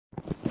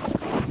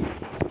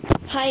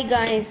Hi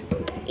guys,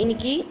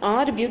 இன்னைக்கு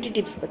 6 beauty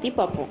tips பற்றி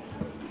பார்ப்போம்.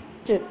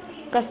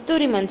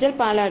 கஸ்தூரி மஞ்சள்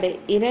பாலாடை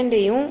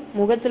இரண்டையும்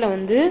முகத்தில்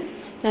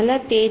நல்லா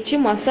தேய்ச்சி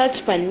மசாஜ்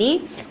பண்ணி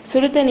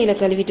சுடு தண்ணியில்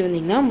கழுவிட்டு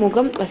வந்தீங்கன்னா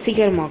முகம்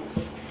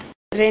வசீகரமாகும்.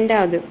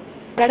 ரெண்டாவது,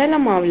 கடலை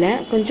மாவில்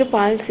கொஞ்சம்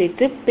பால்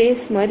சேர்த்து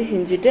பேஸ்ட் மாதிரி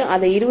செஞ்சுட்டு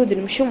அதை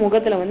 20 நிமிஷம்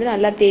முகத்தில்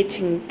நல்லா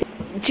தேய்ச்சிங்க.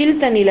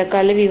 ஜில் தண்ணியில்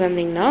கழுவி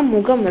வந்தீங்கன்னா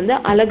முகம்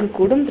அழகு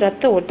கூடும்,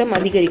 ரத்த ஓட்டம்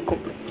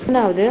அதிகரிக்கும்.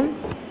 ரெண்டாவது,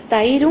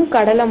 தயிரும்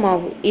கடலை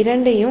மாவு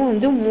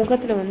இரண்டையும்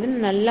முகத்தில்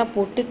நல்லா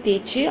போட்டு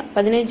தேய்ச்சி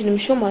 15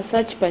 நிமிஷம்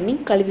மசாஜ் பண்ணி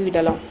கழுவி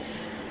விடலாம்.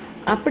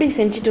 அப்படி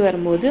செஞ்சுட்டு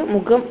வரும்போது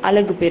முகம்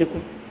அழகு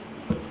பெருகும்.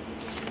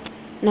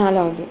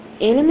 நாலாவது,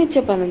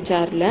 எலுமிச்சை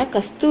பழச்சாறில்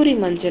கஸ்தூரி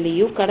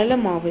மஞ்சளையும் கடலை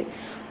மாவு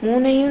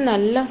மூணையும்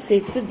நல்லா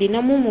சேர்த்து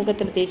தினமும்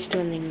முகத்தில்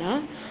தேய்ச்சிட்டு வந்தீங்கன்னா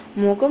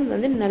முகம்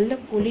நல்ல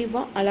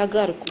பொலிவாக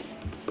அழகாக இருக்கும்.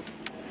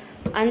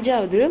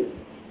 அஞ்சாவது,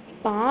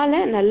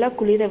 பாலை நல்லா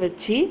குளிர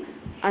வச்சு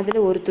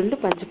அதில் ஒரு துண்டு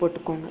பஞ்சு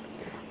போட்டுக்கோங்க.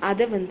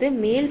 அதை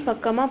மேல்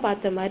பக்கமாக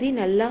பார்த்த மாதிரி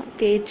நல்லா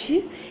தேய்ச்சி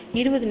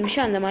 20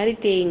 நிமிஷம் அந்த மாதிரி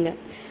தேயுங்க.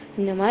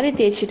 இந்த மாதிரி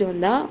தேய்ச்சிட்டு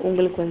வந்தால்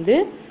உங்களுக்கு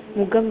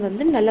முகம்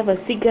நல்லா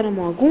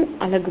வசீகரமாகும்,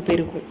 அழகு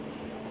பெருகும்.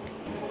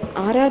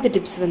 ஆறாவது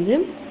டிப்ஸ்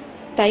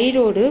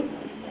தயிரோடு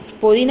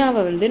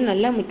புதினாவை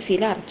நல்லா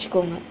மிக்சியில்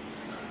அரைச்சிக்கோங்க.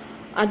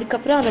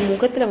 அதுக்கப்புறம் அதை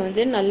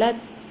முகத்தில் நல்லா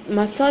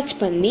மசாஜ்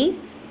பண்ணி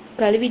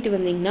கழுவிட்டு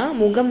வந்தீங்கன்னா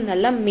முகம்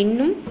நல்லா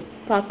மின்னும்,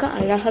 பார்க்க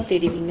அழகாக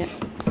தெரிவிங்க.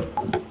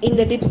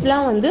 இந்த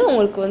டிப்ஸ்லாம்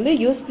உங்களுக்கு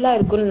யூஸ்ஃபுல்லாக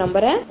இருக்குன்னு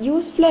நம்புகிறேன்.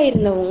 யூஸ்ஃபுல்லாக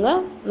இருந்தவங்க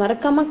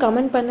மறக்காமல்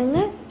கமெண்ட்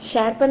பண்ணுங்கள்,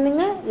 ஷேர்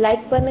பண்ணுங்கள்,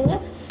 லைக்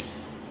பண்ணுங்கள்.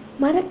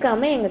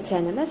 மறக்காமல் எங்கள்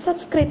சேனலை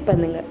சப்ஸ்கிரைப்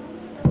பண்ணுங்கள்.